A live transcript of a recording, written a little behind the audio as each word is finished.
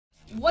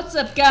What's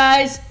up,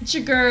 guys? It's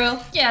your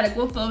girl,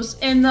 Derby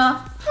in the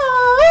house.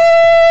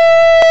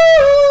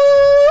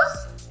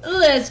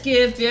 Let's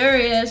get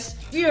furious.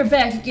 We are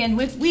back again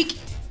with week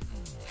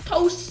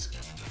toast.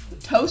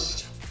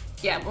 Toast?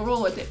 Yeah, we'll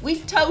roll with it.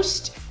 Week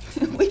toast.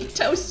 Week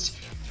toast.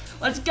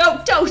 Let's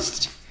go,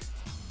 toast.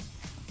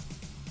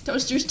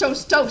 Toasters,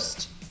 toast,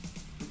 toast.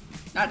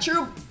 Not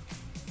true.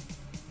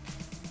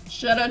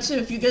 Shout out to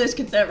if you guys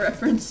get that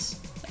reference.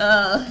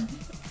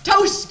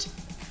 Toast!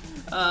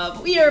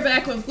 But we are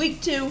back with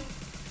week 2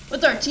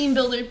 with our team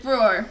builder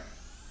for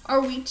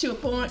our week 2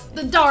 opponent,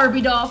 the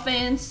Derby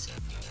Dophans,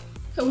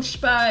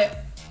 coached by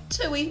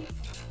Tewey.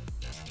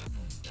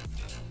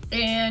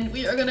 And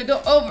we are gonna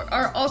go over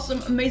our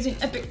awesome, amazing,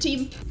 epic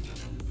team.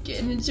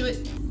 Getting into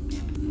it.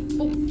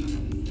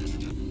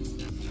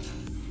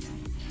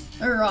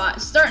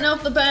 Alright, starting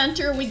off the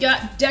banter, we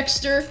got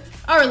Dexter,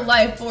 our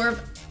life orb,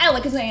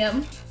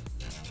 Alakazam.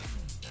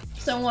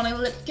 So I want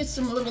to get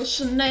some little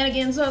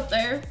shenanigans out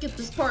there, get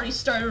this party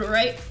started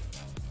right.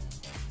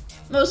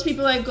 Most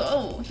people like,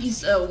 oh,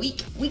 he's a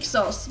weak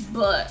sauce,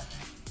 but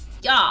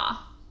yeah.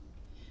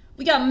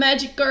 We got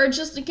Magic Guard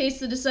just in case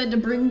they decide to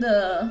bring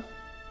the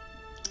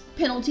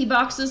penalty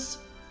boxes.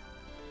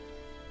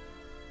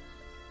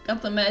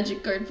 Got the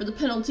Magic Guard for the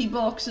penalty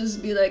boxes,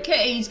 be like,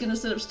 hey, he's gonna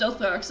set up Stealth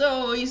Box.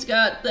 Oh, he's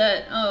got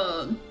that,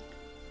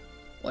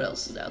 what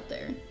else is out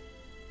there?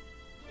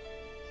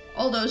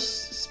 All those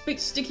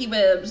sticky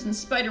webs and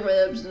spider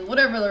webs and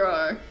whatever there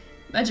are.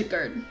 Magic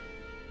Guard.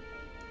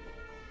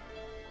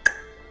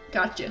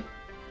 Gotcha.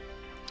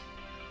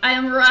 I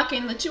am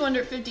rocking the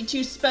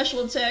 252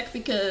 special attack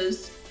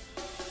because,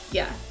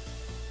 yeah,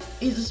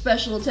 he's a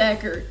special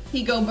attacker.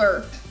 He go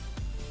burr.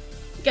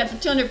 Got the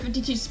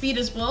 252 speed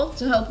as well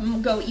to help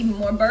him go even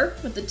more burr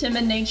with the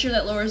timid nature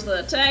that lowers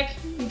the attack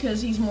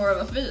because he's more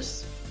of a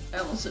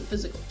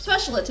physical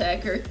special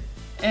attacker.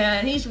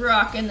 And he's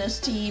rocking this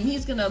team.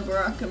 He's gonna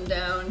rock him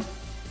down.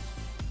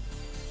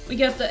 We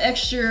got the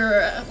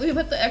extra. We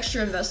put the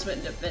extra investment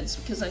in defense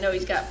because I know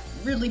he's got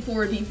really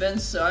poor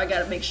defense, so I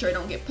gotta make sure I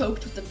don't get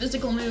poked with the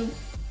physical move.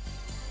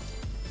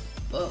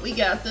 But we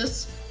got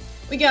this.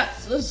 We got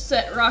the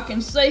set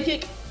rocking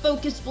Psychic,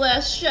 Focus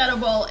Blast, Shadow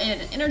Ball,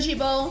 and Energy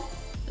Ball.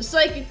 The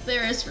Psychic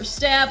there is for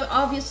stab,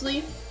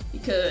 obviously,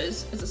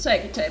 because it's a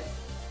Psychic type.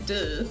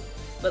 Duh.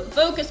 But the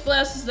Focus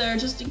Blast is there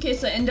just in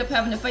case I end up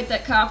having to fight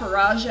that Copper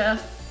Raja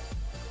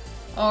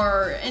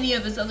or any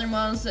of his other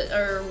mons that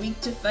are weak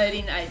to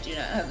fighting. I do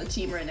not have the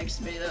team right next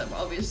to me, though,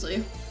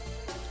 obviously.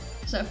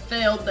 So I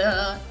failed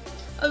that.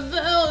 I'm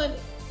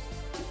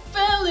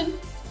failing.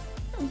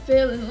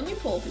 Let me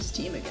pull up his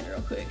team again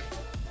real quick.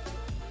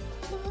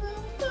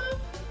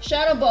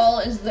 Shadow Ball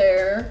is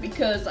there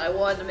because I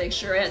wanted to make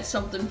sure I had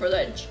something for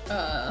that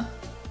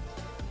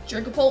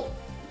Dragapult.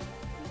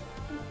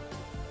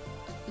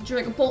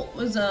 Dragapult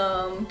was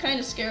kind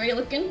of scary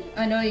looking.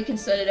 I know you can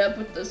set it up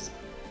with this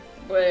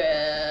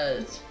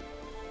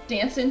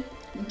dancing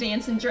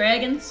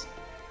dragons.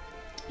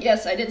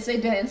 Yes, I did say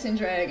dancing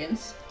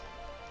dragons.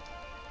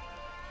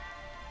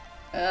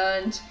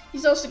 And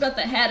he's also got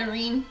the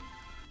Hatterene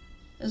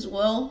as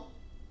well.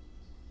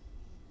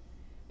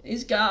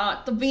 He's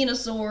got the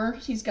Venusaur.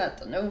 He's got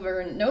the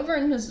Noveurne.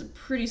 Noveurne is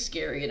pretty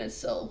scary in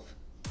itself.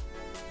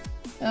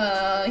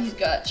 He's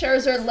got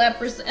Charizard,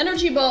 Lapras. The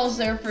Energy Ball is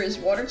there for his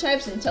water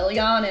types,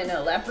 Inteleon and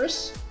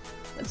Lapras.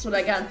 That's what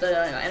I got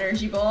the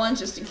Energy Ball on,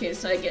 just in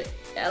case I get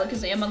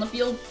Alakazam on the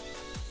field.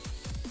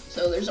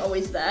 So there's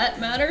always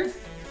that matter.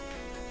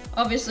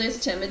 Obviously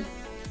it's timid,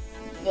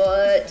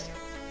 but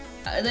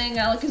I think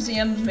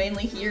Alakazam is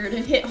mainly here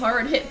to hit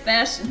hard, hit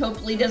fast, and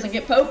hopefully doesn't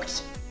get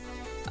poked.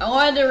 I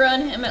wanted to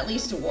run him at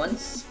least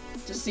once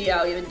to see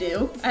how he would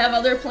do. I have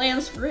other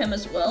plans for him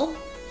as well,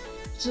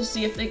 to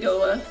see if they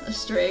go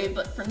astray,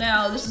 but for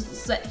now, this is the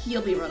set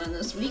he'll be running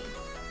this week.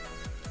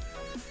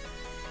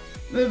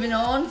 Moving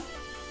on.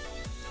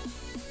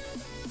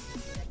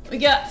 We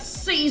got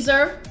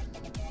Caesar,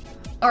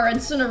 our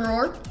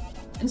Incineroar.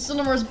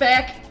 Incineroar's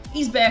back.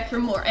 He's back for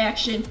more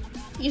action.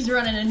 He's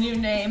running a new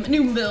name, a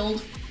new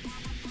build.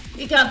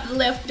 We got the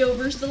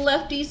leftovers, the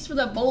lefties for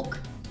the bulk.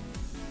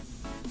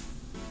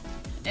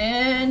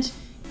 And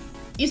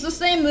he's the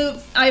same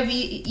move,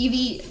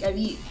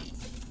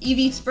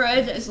 EV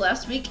spread as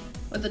last week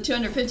with the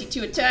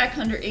 252 attack,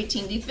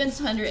 118 defense,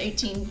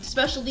 118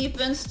 special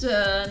defense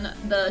to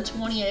the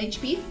 20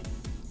 HP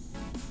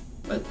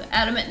with the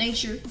adamant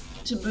nature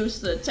to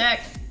boost the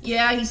attack.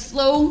 Yeah, he's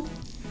slow,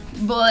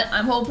 but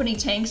I'm hoping he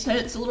tanks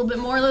hits a little bit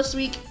more this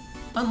week,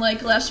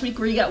 unlike last week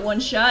where he got one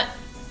shot.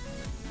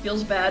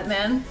 Feels bad,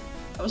 man.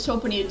 I was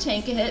hoping he'd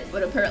tank a hit,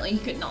 but apparently he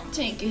could not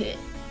tank a hit.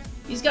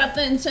 He's got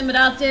the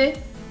Intimidate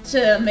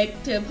to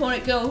make the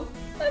opponent go,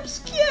 I'm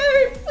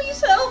scared,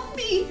 please help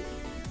me.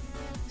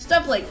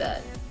 Stuff like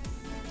that.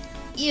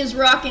 He is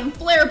rocking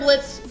Flare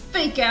Blitz,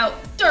 Fake Out,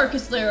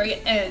 Darkest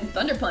Lariat, and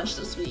Thunder Punch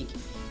this week.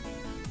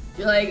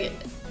 You're like,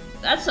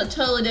 that's a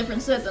totally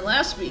different set than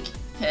last week.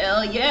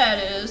 Hell yeah,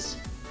 it is.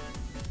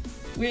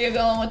 We are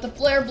going with the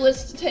Flare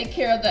Blitz to take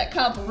care of that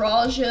Copper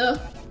Raja.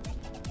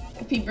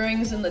 If he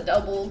brings in the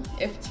double,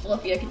 if it's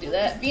fluffy, I could do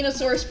that.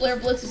 Venusaur's Flare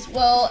Blitz as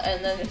well,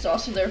 and then it's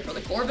also there for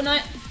the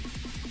Corviknight.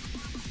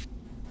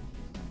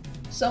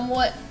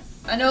 Somewhat.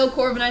 I know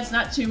Corviknight's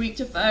not too weak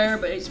to fire,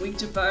 but he's weak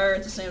to fire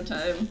at the same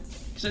time,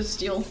 because it's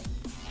steel.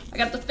 I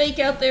got the fake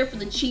out there for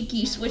the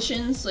cheeky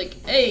switch-ins,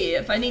 like, hey,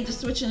 if I need to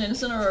switch in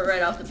Incineroar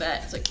right off the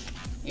bat, it's like,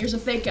 here's a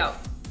fake out.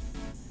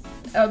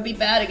 That would be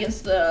bad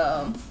against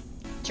the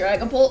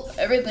Dragapult.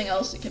 Everything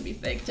else, it can be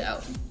faked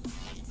out.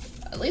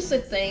 At least I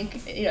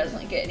think he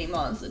doesn't get any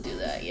mons that do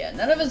that. Yeah,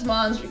 none of his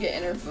mons would get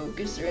inner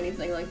focus or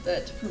anything like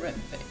that to prevent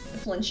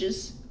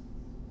flinches.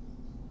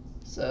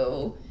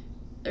 So,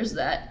 there's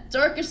that.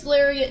 Darkest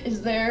Lariat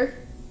is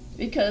there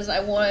because I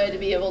wanted to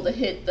be able to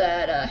hit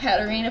that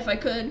Hatterene if I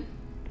could.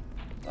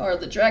 Or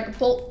the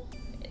Dragapult.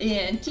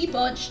 And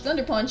T-Punch,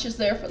 Thunder Punch is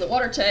there for the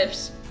water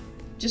types.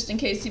 Just in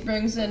case he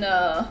brings in,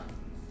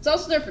 it's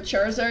also there for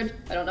Charizard.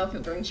 I don't know if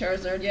he'll bring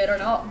Charizard yet or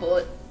not,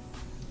 but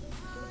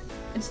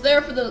it's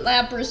there for the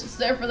Lapras, it's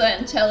there for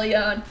that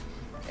Inteleon,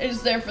 it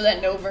is there for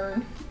that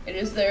Novern, it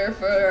is there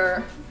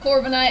for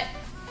Corviknight.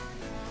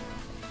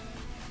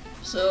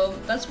 So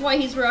that's why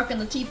he's rocking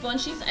the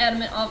T-Punch. He's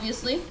adamant,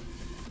 obviously.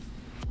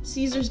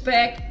 Caesar's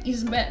back,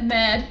 he's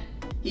mad,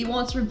 he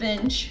wants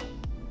revenge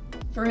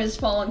for his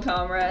fallen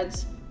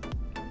comrades.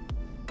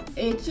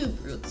 Et tu,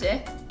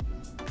 Brute.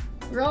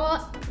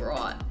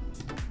 Right.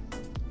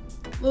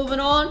 Moving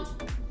on.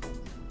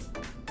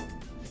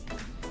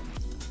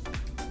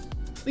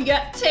 We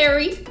got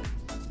Terry!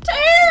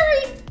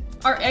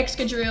 Our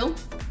Excadrill.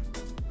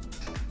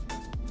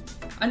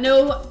 I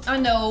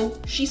know,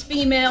 she's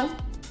female.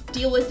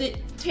 Deal with it.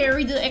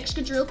 Terry, the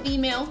Excadrill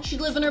female. She's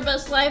living her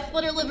best life.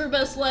 Let her live her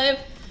best life.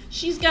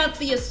 She's got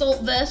the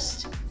Assault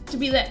Vest to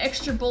be that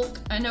extra bulk.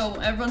 I know,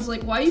 everyone's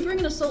like, why are you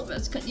bringing Assault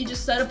Vest? Couldn't you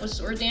just set up a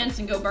Sword Dance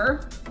and go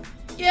burr?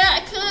 Yeah,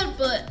 I could,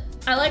 but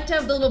I like to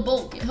have the little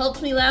bulk. It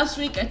helped me last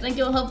week. I think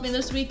it'll help me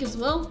this week as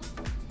well.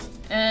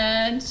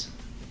 And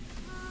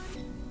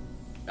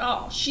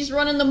oh, she's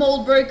running the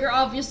Mold Breaker,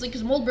 obviously,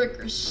 because Mold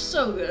Breaker is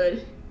so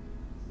good.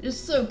 It is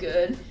so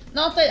good.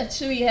 Not that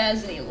Tewey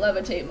has any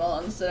Levitate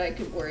mons that I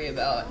could worry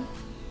about.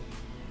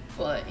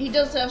 But he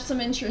does have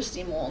some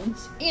interesting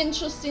ones.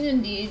 Interesting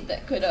indeed,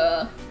 that could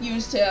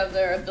use to have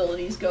their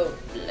abilities go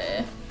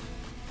bleh.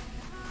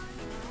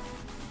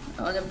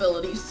 On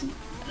abilities.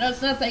 No,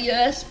 it's not that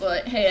yes,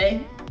 but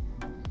hey.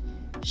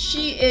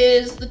 She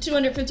is the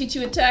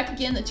 252 attack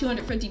again, the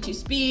 252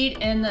 speed,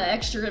 and the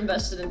extra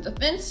invested in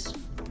defense.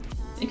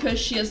 Because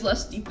she has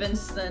less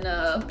defense than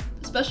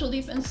special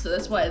defense, so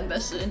that's why I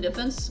invested in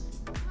defense.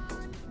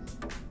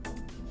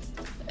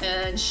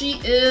 And she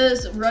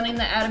is running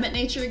the Adamant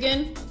Nature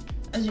again,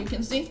 as you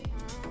can see.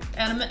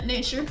 Adamant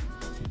Nature.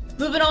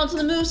 Moving on to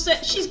the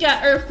moveset, she's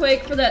got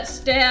Earthquake for that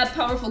stab,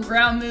 powerful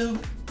ground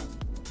move.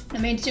 I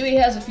mean,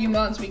 Tewey has a few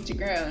mons weak to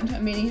ground. I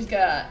mean, he's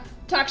got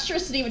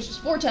Toxtricity, which is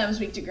 4 times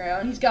weak to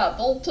ground. He's got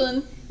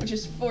Volton, which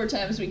is 4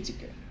 times weak to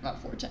ground.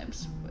 Not 4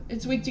 times, but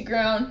it's weak to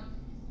ground.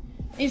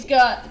 He's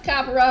got the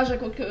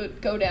Caparage,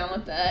 could go down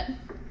with that.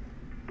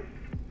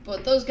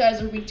 But those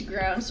guys are weak to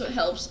ground, so it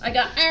helps. I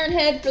got Iron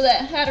Head for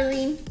that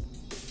Hatterene.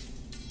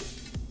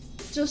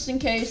 Just in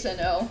case, I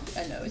know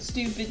it's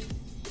stupid.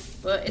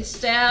 But it's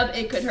stab,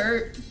 it could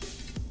hurt.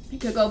 It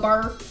could go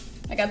burr.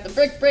 I got the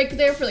Brick Break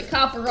there for the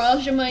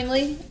Caparage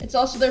mainly. It's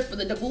also there for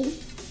the double,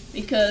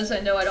 because I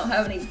know I don't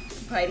have any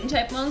fighting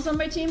type mons on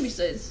my team,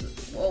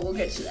 besides, well, we'll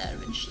get to that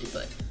eventually,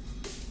 but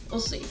we'll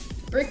see.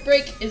 Brick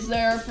Break is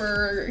there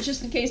for,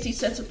 just in case he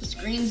sets up the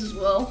screens as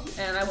well,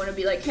 and I want to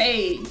be like,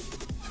 hey,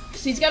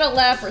 because he's got a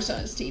Lapras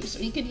on his team, so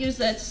he could use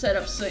that to set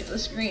up the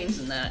screens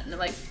and that, and I'm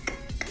like,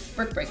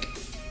 Brick Break,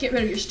 get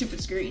rid of your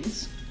stupid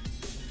screens.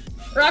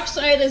 Rock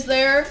Slide is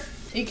there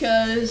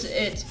because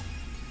it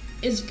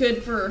is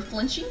good for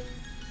flinching,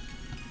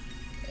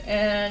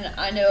 and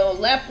I know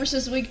Lapras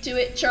is weak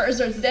to it,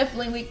 Charizard's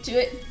definitely weak to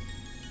it,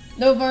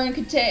 Novern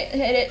could hit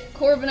it,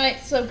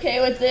 Corviknight's okay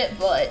with it,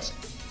 but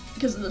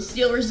because of the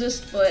steel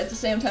resist, but at the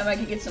same time I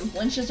could get some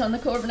flinches on the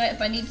Corviknight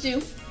if I need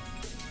to.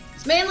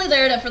 It's mainly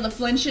there for the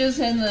flinches,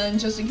 and then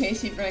just in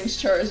case he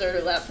brings Charizard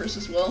or Lapras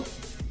as well.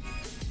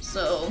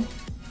 So,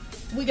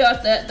 we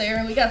got that there,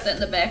 and we got that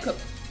in the backup,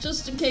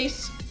 just in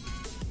case.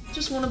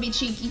 Just want to be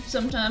cheeky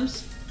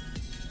sometimes.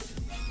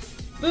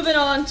 Moving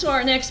on to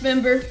our next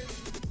member.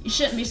 You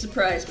shouldn't be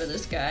surprised by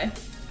this guy.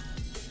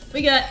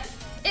 We got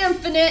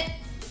Infinite,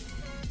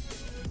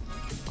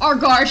 our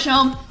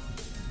Garchomp.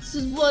 This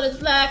is what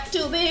it's like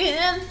to be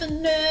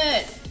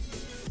infinite.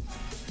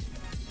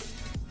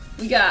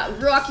 We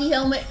got Rocky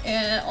Helmet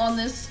on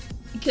this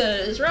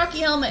because Rocky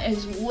Helmet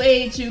is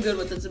way too good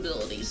with its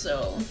ability,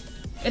 so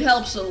it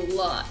helps a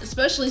lot,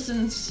 especially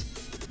since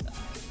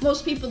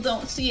most people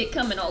don't see it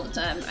coming all the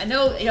time. I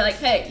know you're like,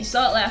 hey, you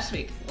saw it last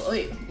week. Well,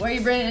 wait, why are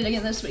you bringing it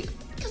again this week?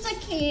 Because I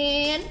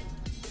can.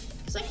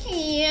 Because I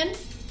can.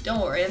 Don't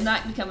worry, I'm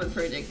not becoming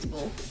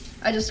predictable.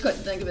 I just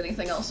couldn't think of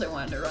anything else I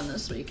wanted to run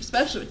this week,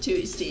 especially with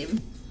Tewey's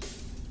team.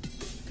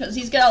 Because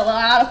he's got a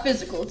lot of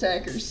physical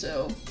attackers,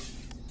 so...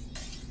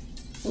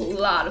 A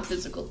lot of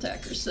physical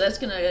attackers, so that's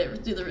gonna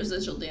do the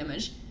residual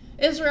damage.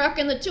 It's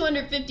rocking the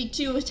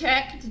 252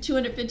 attack, the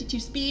 252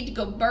 speed to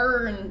go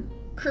burr and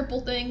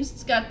cripple things.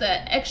 It's got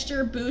that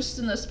extra boost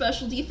in the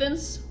special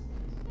defense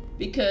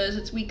because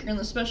it's weaker in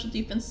the special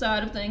defense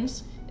side of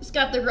things. It's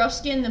got the rough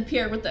skin and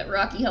paired with that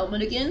rocky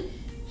helmet again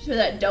for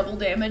that double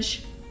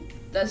damage.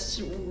 That's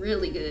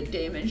really good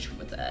damage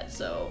with that,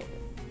 so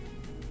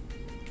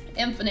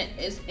infinite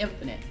is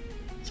infinite.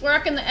 It's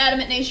rocking the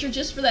adamant nature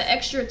just for that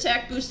extra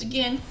attack boost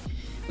again.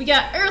 We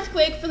got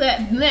Earthquake for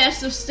that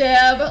massive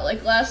stab,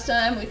 like last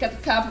time. We got the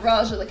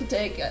Caparajah that could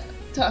take it,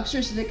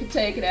 Toxtricity that could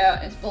take it out,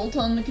 and it's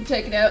Bolton that could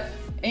take it out.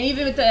 And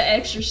even with that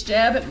extra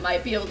stab, it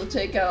might be able to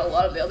take out a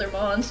lot of the other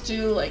mons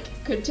too. Like,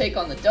 it could take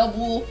on the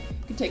Double,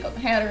 it could take on the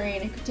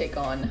Hatterene, it could take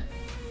on,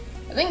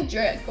 I think,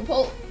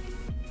 Dragapult.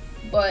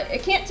 But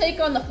it can't take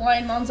on the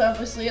flying mons,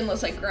 obviously,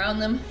 unless I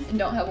ground them, and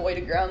don't have a way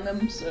to ground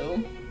them,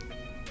 so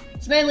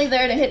it's mainly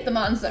there to hit the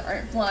mons that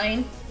aren't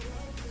flying.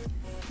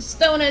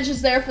 Stone Edge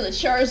is there for the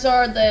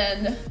Charizard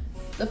and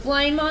the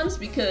flying mons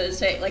because,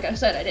 hey, like I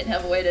said, I didn't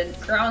have a way to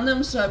ground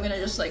them, so I'm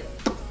gonna just like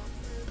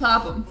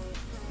pop them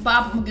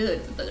good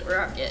with the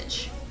rock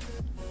edge,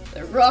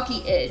 the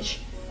rocky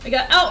edge. I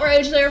got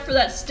Outrage there for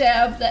that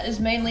stab. That is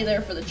mainly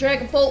there for the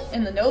Dragapult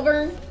and the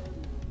Noburn,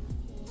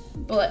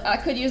 but I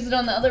could use it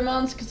on the other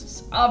mons because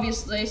it's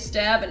obviously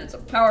stab and it's a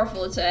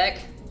powerful attack.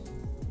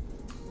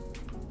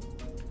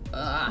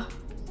 I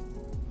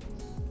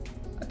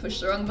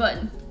pushed the wrong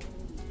button.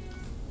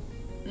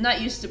 I'm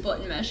not used to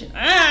button mashing.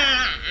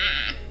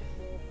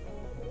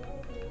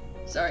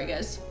 Sorry,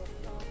 guys.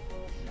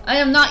 I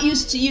am not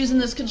used to using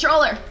this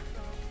controller.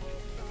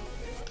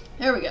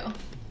 There we go.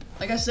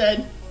 Like I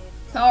said,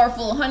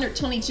 powerful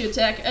 122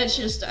 attack. It's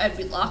just I'd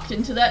be locked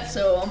into that,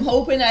 so I'm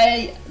hoping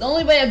the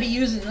only way I'd be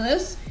using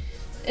this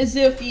is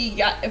if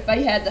I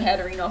had the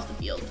Hatterene off the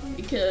field.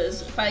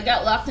 Because if I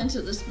got locked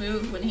into this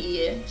move when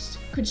he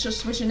could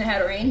just switch into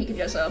Hatterene, he could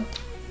just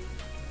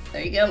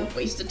there you go,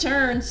 wasted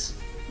turns.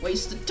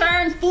 Wasted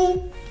turns,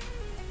 fool!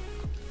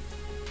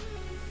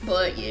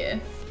 But yeah.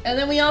 And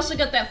then we also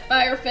got that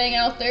Fire Fang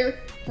out there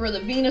for the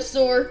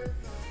Venusaur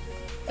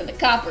and the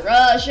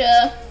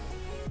Caparajah.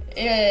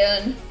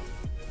 And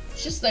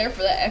it's just there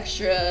for that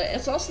extra.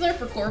 It's also there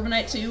for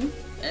Corviknight too,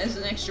 as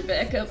an extra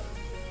backup.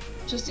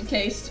 Just in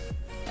case.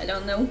 I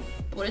don't know.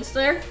 But it's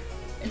there.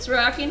 It's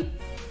rocking.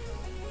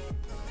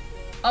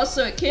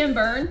 Also, it can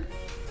burn.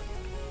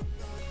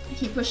 I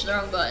keep pushing the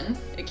wrong button.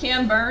 It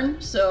can burn,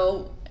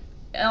 so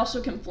it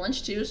also can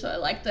flinch too, so I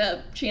like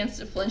the chance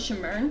to flinch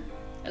and burn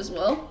as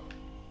well.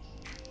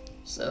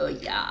 So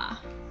yeah.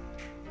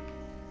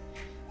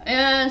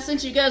 And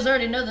since you guys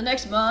already know the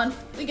next mon,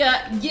 we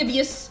got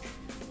Gibius,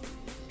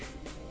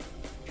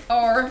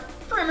 our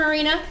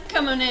Primarina,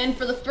 coming in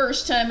for the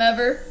first time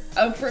ever.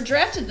 I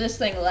drafted this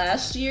thing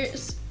last year.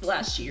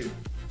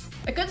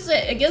 I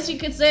guess you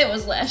could say it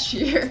was last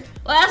year,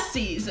 last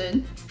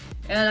season.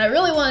 And I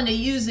really wanted to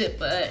use it,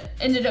 but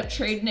ended up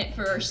trading it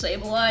for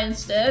Sableye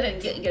instead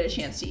and get a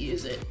chance to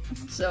use it.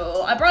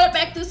 So I brought it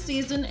back this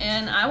season,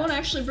 and I want to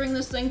actually bring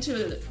this thing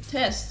to a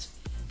test.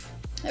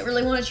 I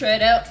really want to try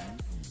it out.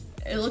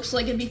 It looks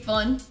like it'd be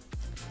fun.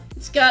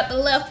 It's got the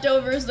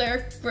leftovers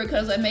there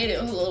because I made it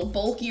a little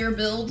bulkier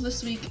build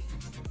this week.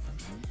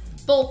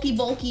 Bulky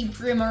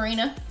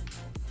Primarina.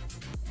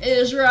 It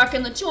is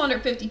rocking the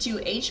 252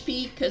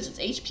 HP because its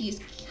HP is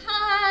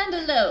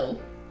kinda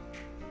low.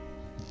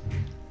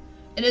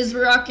 It is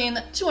rocking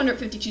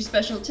 252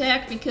 special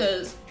attack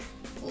because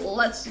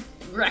let's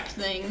wreck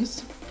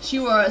things.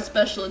 You are a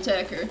special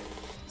attacker.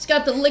 It's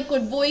got the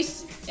liquid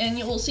voice, and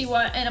you will see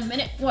why in a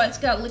minute why it's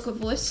got liquid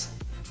voice.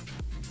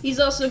 He's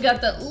also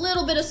got that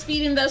little bit of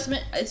speed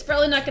investment. It's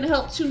probably not going to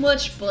help too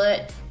much,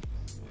 but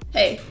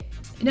hey,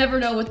 you never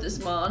know with this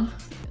mon.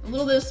 A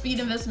little bit of speed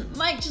investment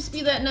might just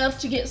be that enough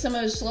to get some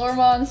of those slower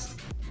mons,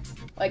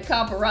 like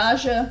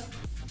Caparajah.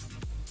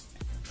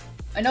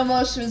 I know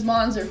most of his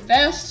mons are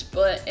fast,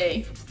 but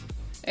hey,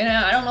 and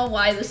I don't know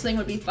why this thing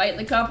would be fighting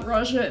the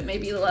Caparajah. It may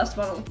be the last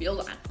mon on the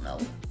field.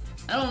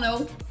 I don't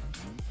know.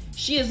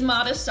 She is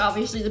modest,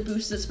 obviously the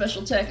boosted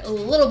special attack a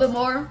little bit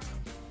more.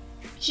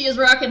 She is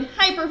rocking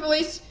Hyper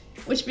Voice,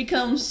 which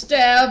becomes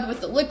Stab with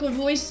the Liquid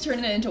Voice,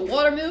 turning it into a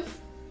water move.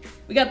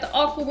 We got the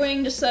Aqua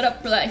Wing to set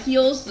up for that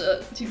heals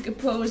to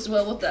compose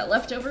well with that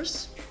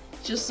leftovers.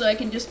 Just so I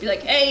can just be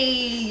like,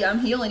 hey, I'm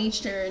healing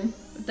each turn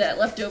with that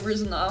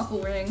leftovers and the Aqua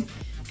Wing.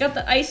 Got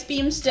the Ice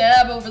Beam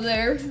Stab over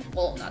there.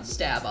 Well, not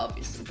Stab,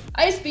 obviously.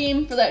 Ice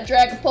Beam for that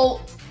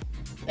Dragapult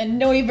and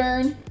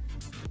Noivern.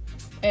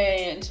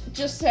 And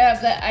just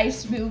have that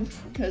ice move,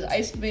 because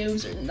ice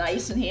moves are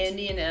nice and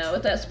handy, and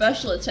with that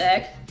special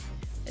attack,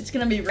 it's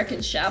going to be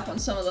wrecking shop on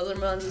some of the other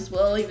mons as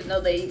well, even though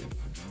they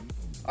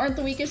aren't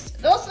the weakest.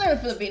 They're also there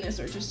for the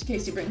Venusaur, just in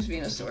case he brings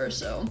Venusaur,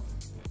 so.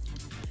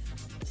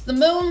 It's the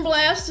Moon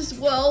Blast as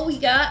well we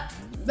got.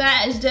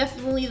 That is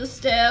definitely the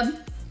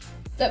stab.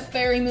 That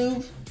fairy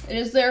move. It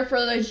is there for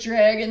those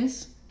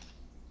dragons.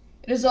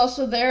 It is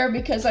also there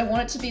because I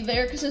want it to be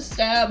there because it's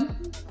stab.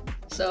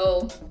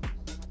 So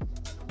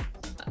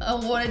I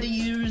wanted to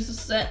use a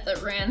set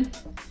that ran.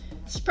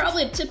 It's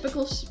probably a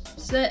typical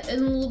set in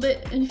a little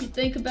bit, and if you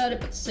think about it,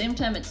 but at the same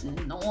time, it's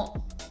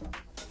not.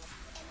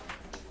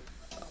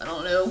 I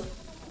don't know.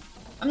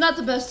 I'm not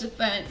the best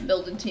at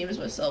building teams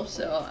myself,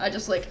 so I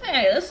just like,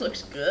 hey, this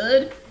looks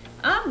good.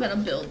 I'm gonna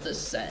build this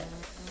set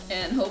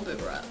and hope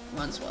it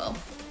runs well.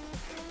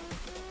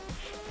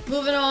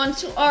 Moving on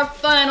to our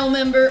final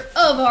member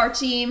of our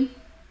team.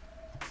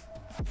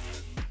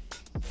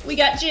 We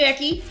got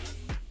Jackie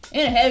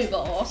and a heavy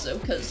ball also,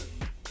 because,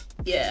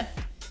 yeah.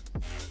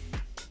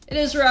 It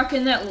is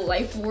rocking that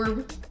life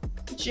orb.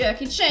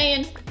 Jackie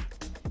Chan.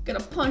 Gonna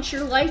punch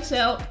your lights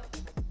out.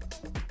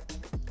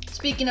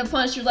 Speaking of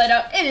punch your light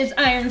out, it is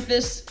Iron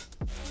Fist.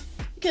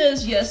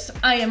 Because, yes,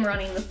 I am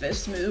running the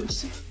fist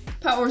moves.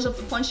 Powers up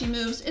the punchy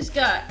moves. It's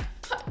got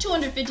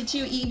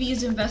 252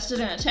 EVs invested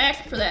in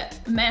attack for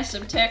that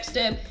massive attack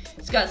stab.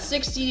 It's got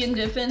 60 in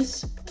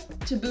defense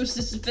to boost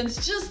its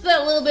defense just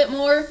that little bit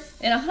more,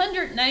 and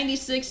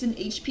 196 in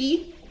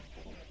HP.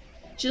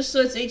 Just so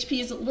its HP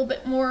is a little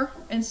bit more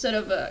instead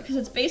of, because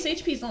its base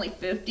HP is only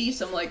 50,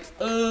 so I'm like,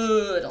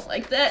 I don't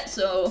like that.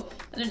 So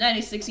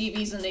 196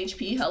 EVs in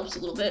HP helps a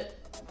little bit.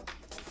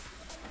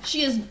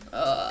 She is,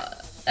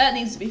 that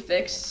needs to be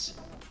fixed.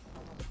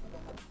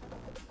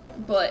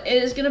 But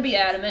it is going to be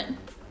adamant.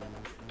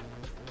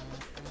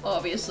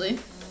 Obviously.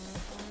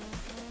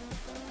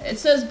 It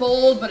says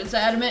bold, but it's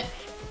adamant.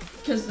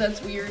 Because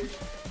that's weird.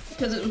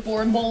 Because it was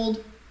born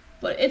bold.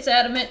 But it's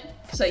adamant,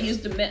 because I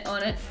used a mitt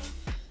on it.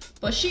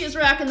 But she is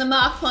rocking the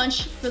Mach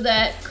Punch for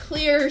that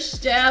clear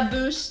stab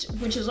boost,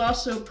 which is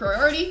also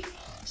priority.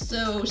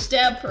 So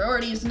stab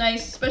priority is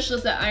nice, especially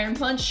with that Iron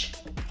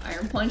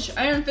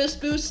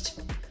Fist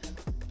boost.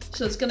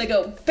 So it's gonna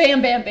go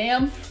bam, bam,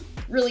 bam.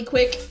 Really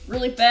quick,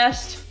 really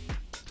fast.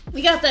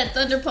 We got that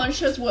Thunder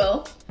Punch as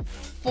well.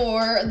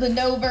 For the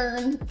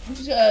Novern,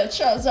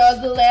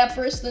 Charizard, the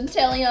Lapras, the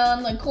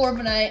Inteleon, the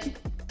Corviknight.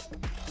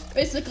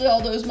 Basically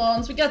all those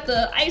mons. We got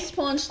the Ice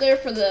Punch there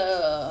for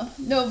the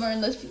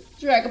Novern, the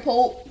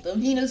Dragapult, the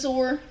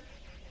Venusaur.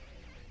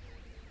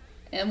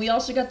 And we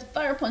also got the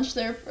Fire Punch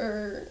there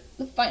for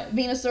the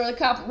Venusaur, the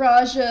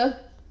Caparaja,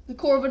 the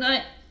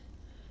Corviknight.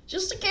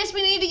 Just in case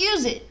we need to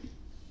use it.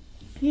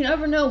 You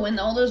never know when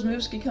all those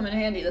moves could come in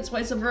handy. That's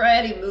why it's a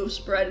variety move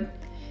spread.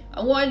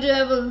 I wanted to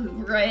have a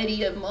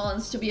variety of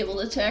mons to be able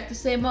to attack the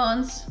same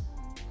mons.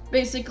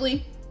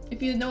 Basically,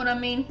 if you know what I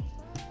mean.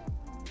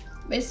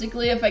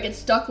 Basically, if I get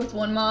stuck with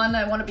one mon,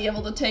 I want to be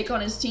able to take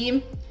on his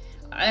team.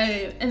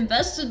 I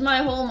invested my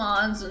whole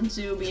mons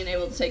into being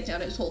able to take down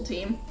his whole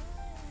team.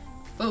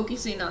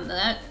 Focusing on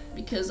that,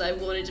 because I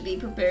wanted to be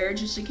prepared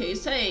just in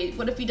case, hey,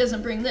 what if he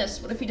doesn't bring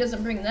this? What if he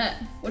doesn't bring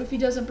that? What if he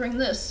doesn't bring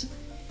this?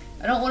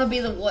 I don't want to be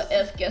the what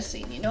if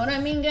guessing, you know what I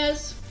mean,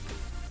 guys?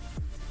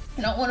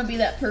 I don't want to be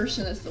that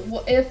person that's the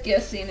what if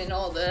guessing and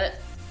all that.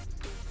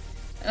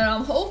 And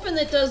I'm hoping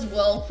it does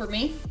well for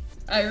me.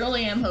 I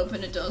really am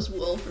hoping it does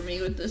well for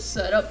me with this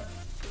setup.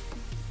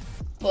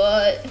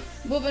 But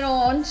moving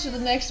on to the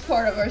next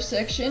part of our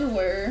section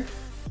where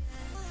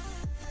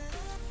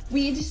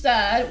we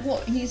decide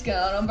what he's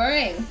gonna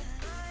bring.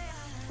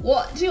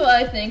 What do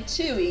I think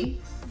Tewey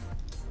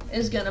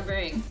is gonna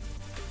bring?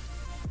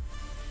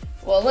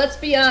 Well, let's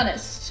be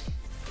honest.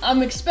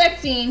 I'm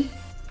expecting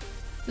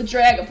the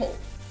Dragapult.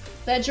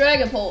 That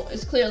Dragapult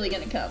is clearly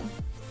gonna come.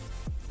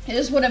 It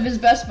is one of his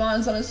best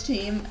mons on his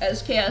team,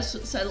 as Chaos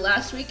said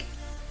last week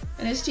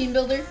in his team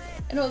builder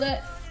and all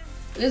that.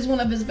 It is one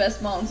of his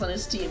best mons on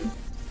his team.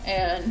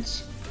 And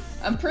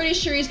I'm pretty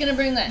sure he's gonna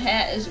bring that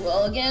hat as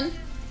well again,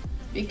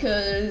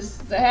 because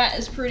the hat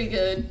is pretty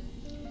good.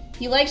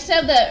 He likes to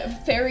have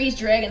that Fairies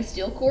Dragon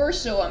Steel Core,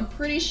 so I'm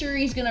pretty sure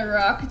he's gonna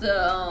rock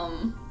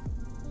the,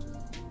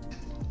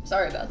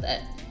 sorry about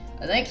that.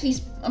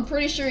 I'm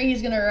pretty sure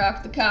he's gonna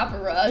rock the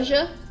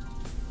Caparaja.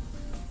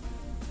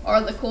 Or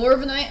the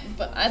Corviknight,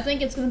 but I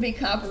think it's gonna be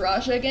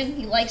Caparaja again.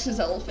 He likes his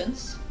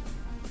elephants.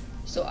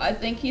 So I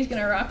think he's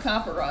gonna rock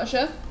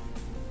Caparaja.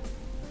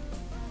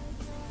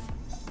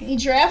 He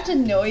drafted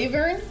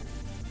Noivern.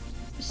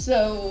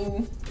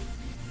 So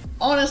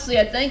honestly,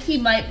 I think he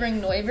might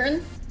bring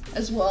Noivern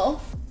as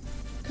well,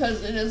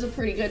 because it is a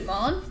pretty good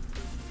mon.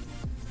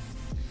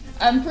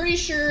 I'm pretty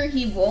sure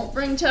he won't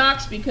bring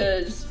Tox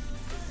because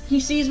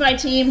he sees my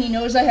team, he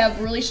knows I have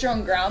really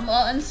strong ground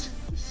mons.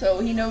 So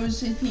he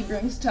knows if he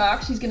brings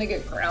Tox, he's gonna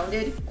get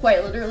grounded,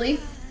 quite literally.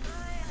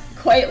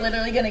 Quite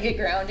literally gonna get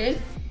grounded.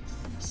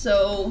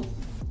 So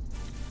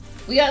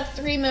we got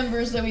 3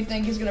 members that we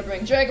think he's gonna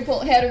bring: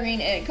 Dragapult, Hatterene,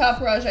 and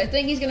Caparaja. I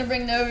think he's gonna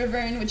bring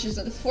Noivern, which is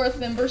in the 4th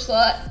member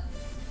slot.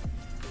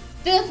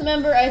 5th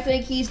member I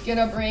think he's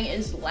gonna bring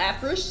is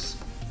Lapras,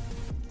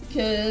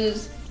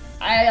 because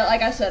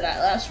like I said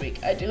last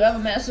week, I do have a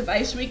massive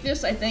ice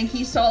weakness. I think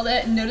he saw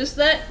that and noticed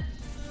that.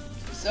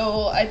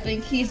 So I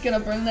think he's gonna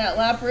bring that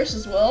Lapras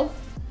as well.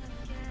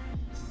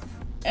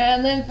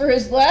 And then for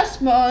his last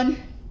mon,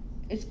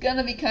 it's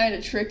gonna be kind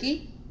of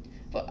tricky,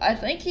 but I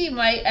think he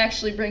might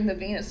actually bring the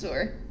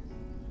Venusaur.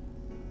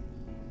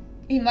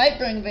 He might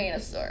bring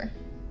Venusaur.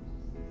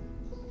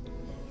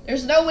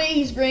 There's no way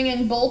he's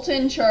bringing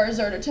Bolton,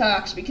 Charizard, or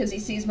Tox because he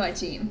sees my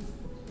team.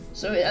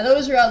 So yeah,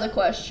 those are out of the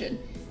question.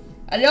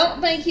 I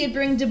don't think he'd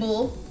bring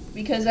Dibble,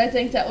 because I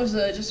think that was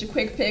just a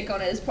quick pick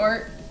on his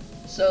part.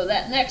 So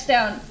that next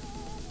down,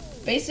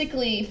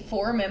 basically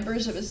 4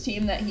 members of his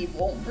team that he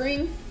won't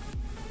bring.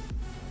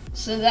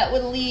 So that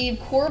would leave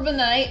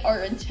Corviknight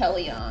or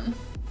Inteleon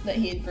that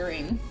he'd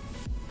bring.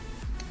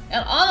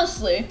 And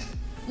honestly,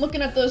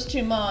 looking at those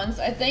 2 Mons,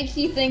 I think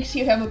he thinks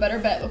he'd have a better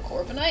bet with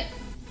Corviknight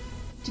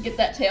to get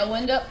that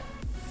tailwind up.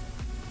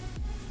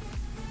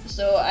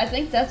 So I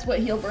think that's what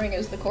he'll bring,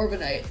 is the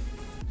Corviknight.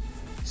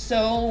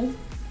 So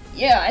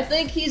yeah, I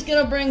think he's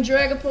gonna bring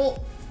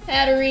Dragapult,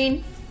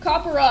 Hatterene,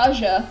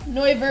 Copperajah,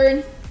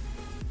 Noivern,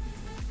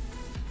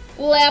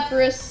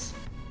 Lapras,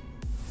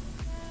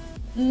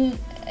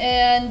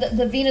 and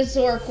the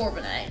Venusaur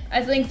Corviknight.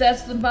 I think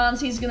that's the bonds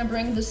he's gonna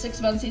bring, the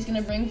 6 bonds he's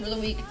gonna bring for the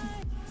week.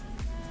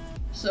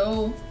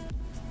 So,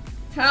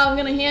 how I'm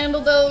gonna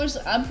handle those,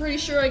 I'm pretty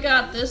sure I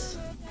got this.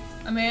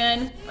 I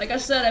mean, like I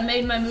said, I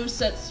made my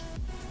movesets.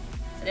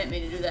 I didn't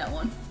mean to do that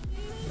one.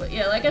 But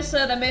yeah, like I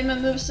said, I made my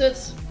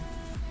movesets.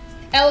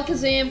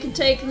 Alakazam can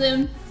take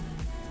them.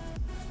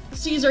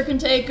 Caesar can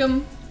take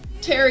them.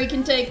 Terry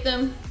can take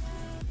them.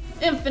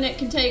 Infinite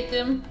can take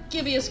them.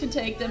 Gibius can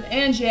take them.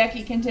 And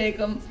Jackie can take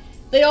them.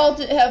 They all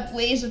have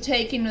ways of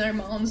taking their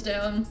mons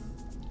down.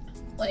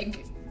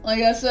 Like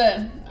I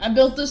said, I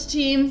built this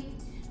team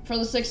for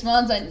the 6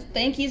 mons I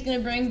think he's gonna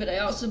bring, but I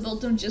also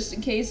built them just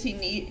in case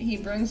he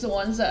brings the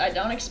ones that I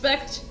don't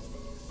expect.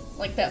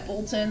 Like that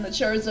Bolton, the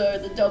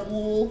Charizard, the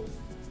Double,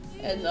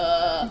 and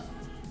the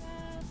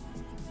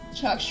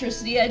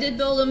Chalktricity. I did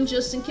build them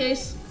just in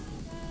case,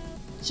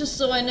 just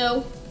so I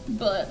know.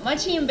 But my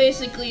team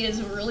basically is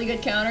a really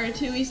good counter to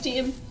Tewey's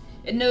team.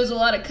 It knows a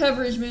lot of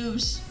coverage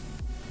moves,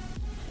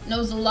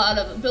 knows a lot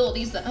of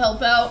abilities that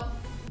help out.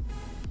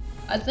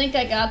 I think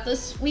I got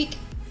this week.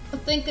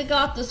 With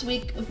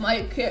my,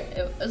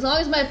 as long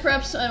as my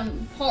preps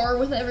on par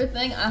with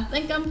everything, I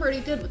think I'm pretty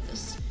good with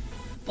this.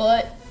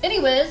 But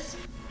anyways,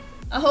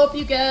 I hope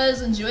you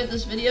guys enjoyed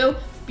this video.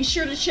 Be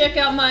sure to check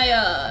out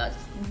my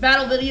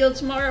battle video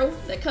tomorrow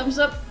that comes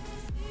up,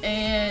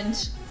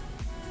 and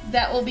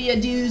that will be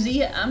a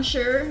doozy, I'm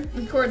sure.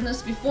 Recording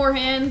this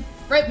beforehand,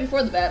 right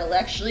before the battle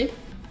actually,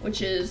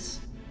 which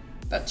is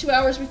about 2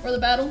 hours before the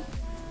battle.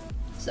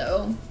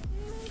 So,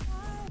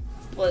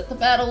 but the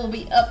battle will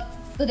be up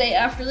the day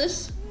after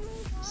this.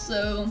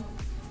 So,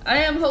 I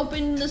am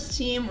hoping this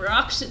team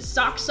rocks its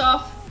socks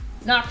off,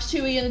 knocks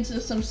Tewey into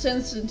some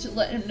sense, and to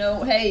let him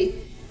know, hey,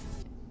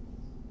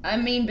 I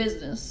mean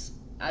business.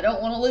 I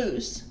don't want to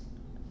lose.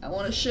 I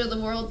want to show the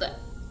world that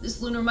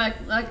this Lunar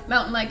Mountain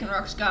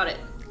Lycanrocs got it.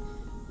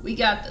 We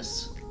got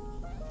this.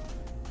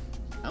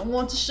 I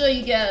want to show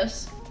you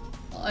guys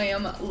I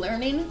am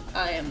learning,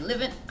 I am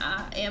living,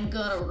 I am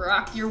gonna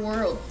rock your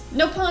world.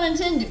 No pun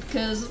intended,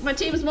 because my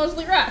team is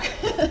mostly rock.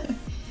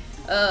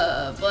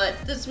 But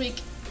this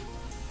week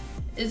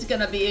is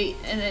gonna be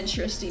an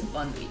interesting,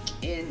 fun week.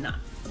 And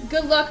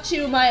good luck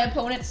to my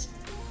opponents,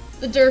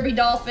 the Derby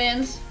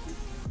Dophans,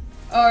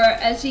 or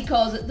as he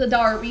calls it, the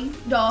Derby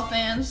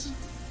Dophans.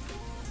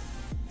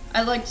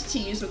 I like to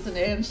tease with the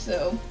names,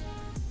 so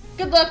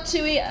good luck,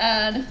 Tewey,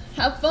 and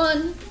have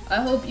fun.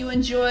 I hope you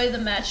enjoy the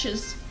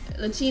matches,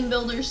 the team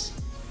builders,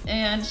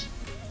 and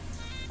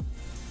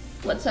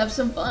let's have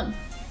some fun.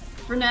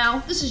 For now,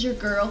 this is your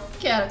girl,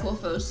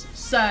 Cataclysmos,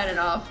 signing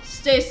off.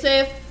 Stay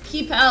safe,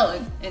 keep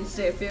howling, and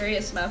stay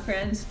furious, my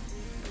friends.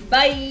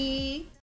 Bye!